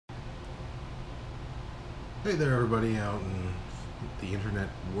Hey there, everybody out in the internet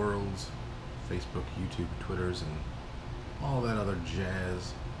worlds, Facebook, YouTube, Twitters, and all that other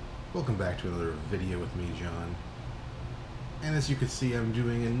jazz. Welcome back to another video with me, John. And as you can see, I'm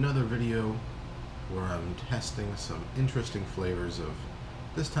doing another video where I'm testing some interesting flavors of,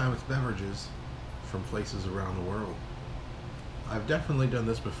 this time it's beverages, from places around the world. I've definitely done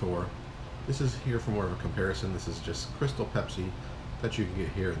this before. This is here for more of a comparison. This is just Crystal Pepsi that you can get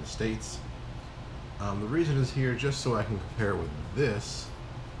here in the States. The reason is here just so I can compare it with this.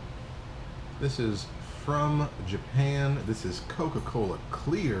 This is from Japan. This is Coca-Cola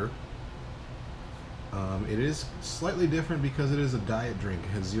Clear. It is slightly different because it is a diet drink. It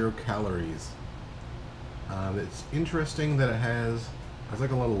has 0 calories. It's interesting that it has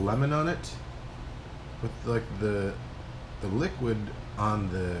like a little lemon on it, with like the liquid on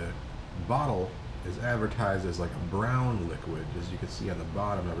the bottle is advertised as like a brown liquid. As you can see on the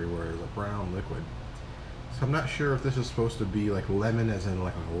bottom everywhere, there's a brown liquid. So I'm not sure if this is supposed to be like lemon as in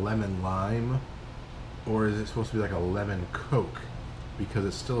like a lemon lime, or is it supposed to be like a lemon Coke, because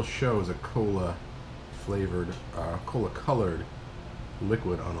it still shows a cola flavored, cola colored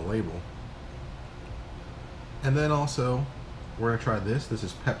liquid on the label. And then also, we're going to try this. This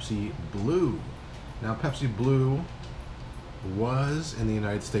is Pepsi Blue. Now Pepsi Blue was in the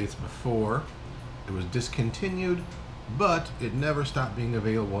United States before. It was discontinued, but it never stopped being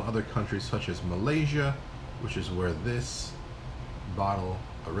available in other countries such as Malaysia, which is where this bottle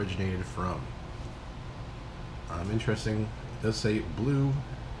originated from. Interesting, it does say blue,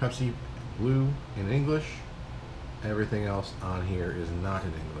 Pepsi Blue in English. Everything else on here is not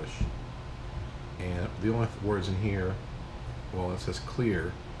in English. And the only words in here, well, it says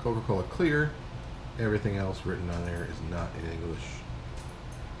clear, Coca-Cola Clear. Everything else written on there is not in English.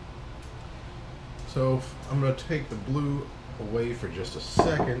 So I'm going to take the blue away for just a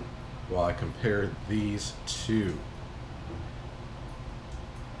second while I compare these two.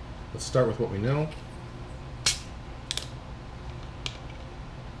 Let's start with what we know.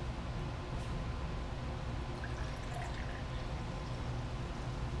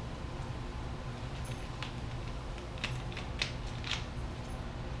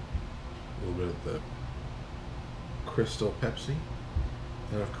 A little bit of the Crystal Pepsi.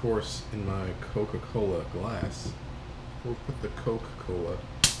 And of course, in my Coca-Cola glass, we'll put the Coca-Cola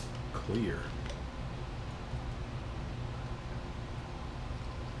Clear.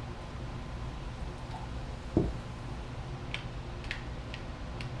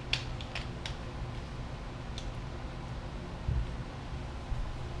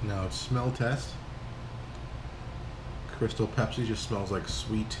 Now it's smell test. Crystal Pepsi just smells like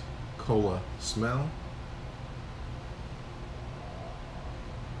sweet cola smell.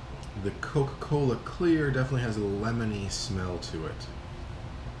 The Coca-Cola Clear definitely has a lemony smell to it.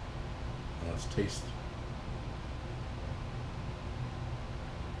 Let's taste.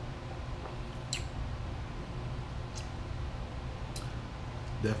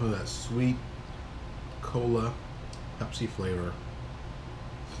 Definitely that sweet cola Pepsi flavor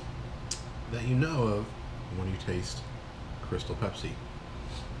that you know of when you taste Crystal Pepsi.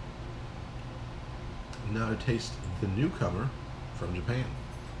 Now to taste the newcomer from Japan.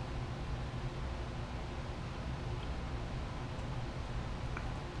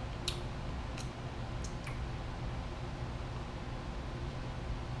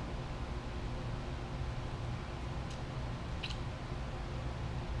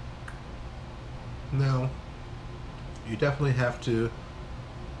 Now, you definitely have to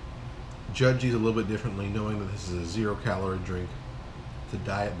judge these a little bit differently, knowing that this is a 0 calorie drink. It's a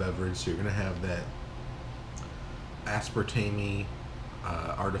diet beverage, so you're going to have that aspartame,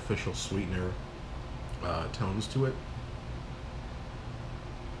 artificial sweetener tones to it.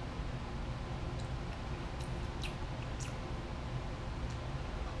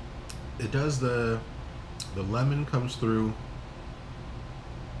 It does, the lemon comes through.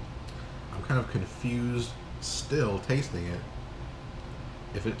 I'm kind of confused still tasting it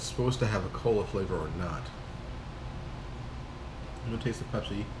if it's supposed to have a cola flavor or not. I'm gonna taste the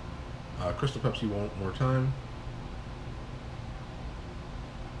Pepsi, Crystal Pepsi one more time.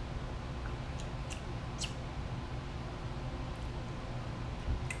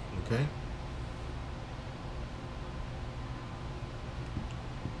 Okay.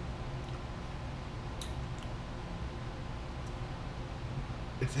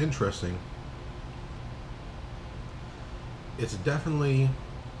 It's interesting. It's definitely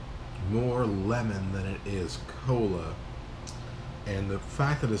more lemon than it is cola, and the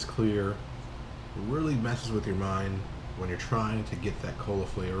fact that it's clear really messes with your mind when you're trying to get that cola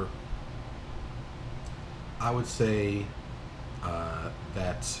flavor. I would say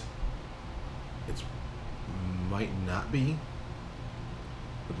that it's might not be,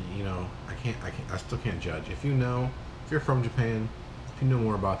 but you know, I still can't judge. If you know, if you're from Japan, if you know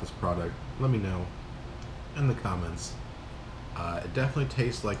more about this product, let me know in the comments. It definitely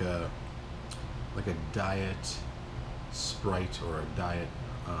tastes like a diet Sprite or a diet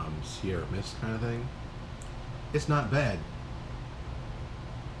Sierra Mist kind of thing. It's not bad,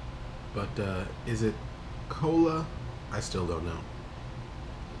 but is it cola? I still don't know.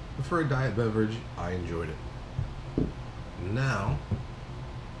 But for a diet beverage, I enjoyed it. Now,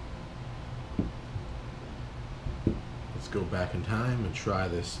 let's go back in time and try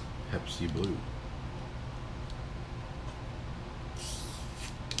this Pepsi Blue.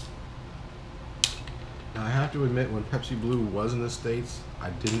 Now, I have to admit, when Pepsi Blue was in the States, I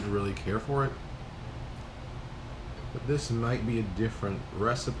didn't really care for it. But this might be a different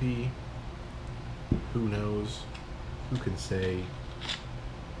recipe. Who knows? Who can say?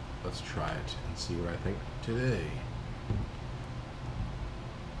 Let's try it and see what I think today.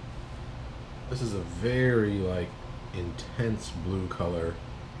 This is a very, like, intense blue color.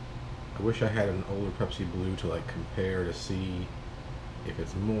 I wish I had an older Pepsi Blue to, like, compare to see if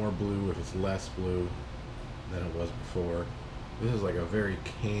it's more blue, if it's less blue than it was before. This is like a very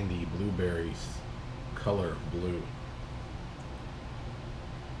candy blueberry color blue.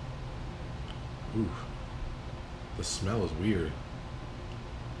 Ooh, the smell is weird.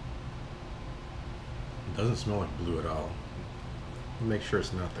 It doesn't smell like blue at all. Make sure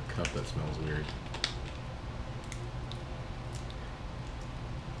it's not the cup that smells weird.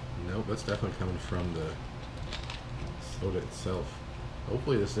 Nope, that's definitely coming from the soda itself.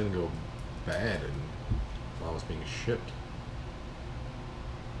 Hopefully this didn't go bad while it's being shipped.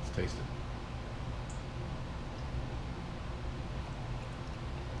 Let's taste it.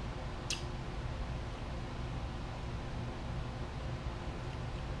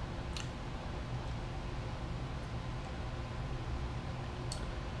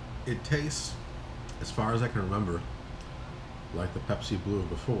 It tastes, as far as I can remember, like the Pepsi Blue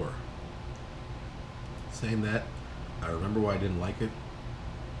before. Saying that, I remember why I didn't like it.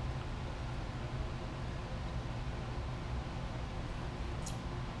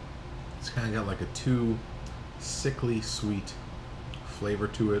 It's kind of got like a too sickly sweet flavor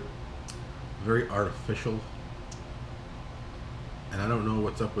to it. Very artificial. And I don't know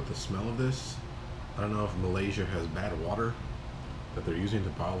what's up with the smell of this. I don't know if Malaysia has bad water that they're using to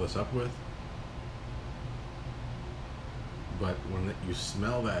bottle this up with. But when you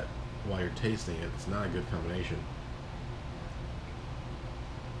smell that while you're tasting it, it's not a good combination.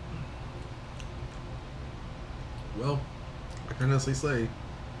 Well, I can honestly say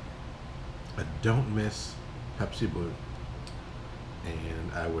I don't miss Pepsi Blue,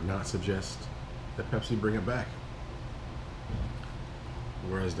 and I would not suggest that Pepsi bring it back.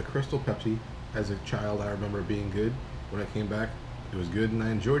 Whereas the Crystal Pepsi, as a child, I remember it being good. When it came back, it was good and I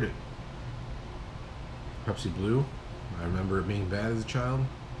enjoyed it. Pepsi Blue, I remember it being bad as a child,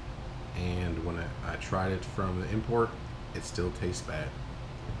 and when I tried it from the import, it still tastes bad.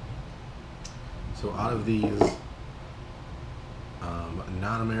 So out of these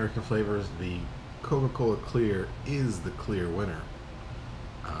non-American flavors, the Coca-Cola Clear is the clear winner.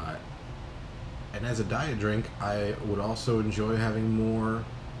 And as a diet drink, I would also enjoy having more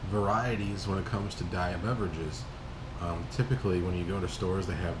varieties when it comes to diet beverages. Typically, when you go to stores,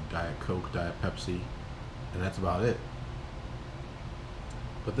 they have Diet Coke, Diet Pepsi, and that's about it.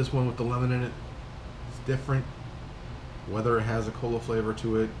 But this one with the lemon in it, it's different. Whether it has a cola flavor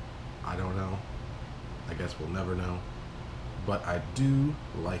to it, I don't know. I guess we'll never know. But I do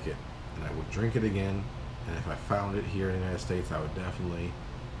like it, and I would drink it again. And if I found it here in the United States, I would definitely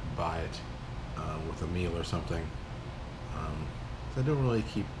buy it with a meal or something. I don't really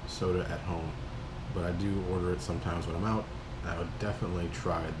keep soda at home, but I do order it sometimes when I'm out. I would definitely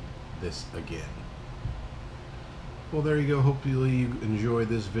try this again. Well, there you go. Hopefully you enjoyed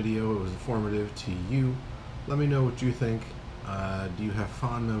this video. It was informative to you. Let me know what you think. Do you have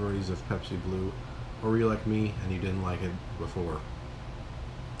fond memories of Pepsi Blue, or were you like me and you didn't like it before?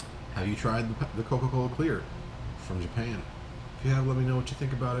 Have you tried the Coca-Cola Clear from Japan? If you have, let me know what you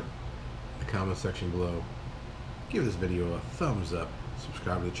think about it in the comment section below. Give this video a thumbs up.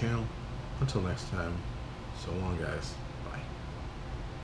 Subscribe to the channel. Until next time, so long, guys.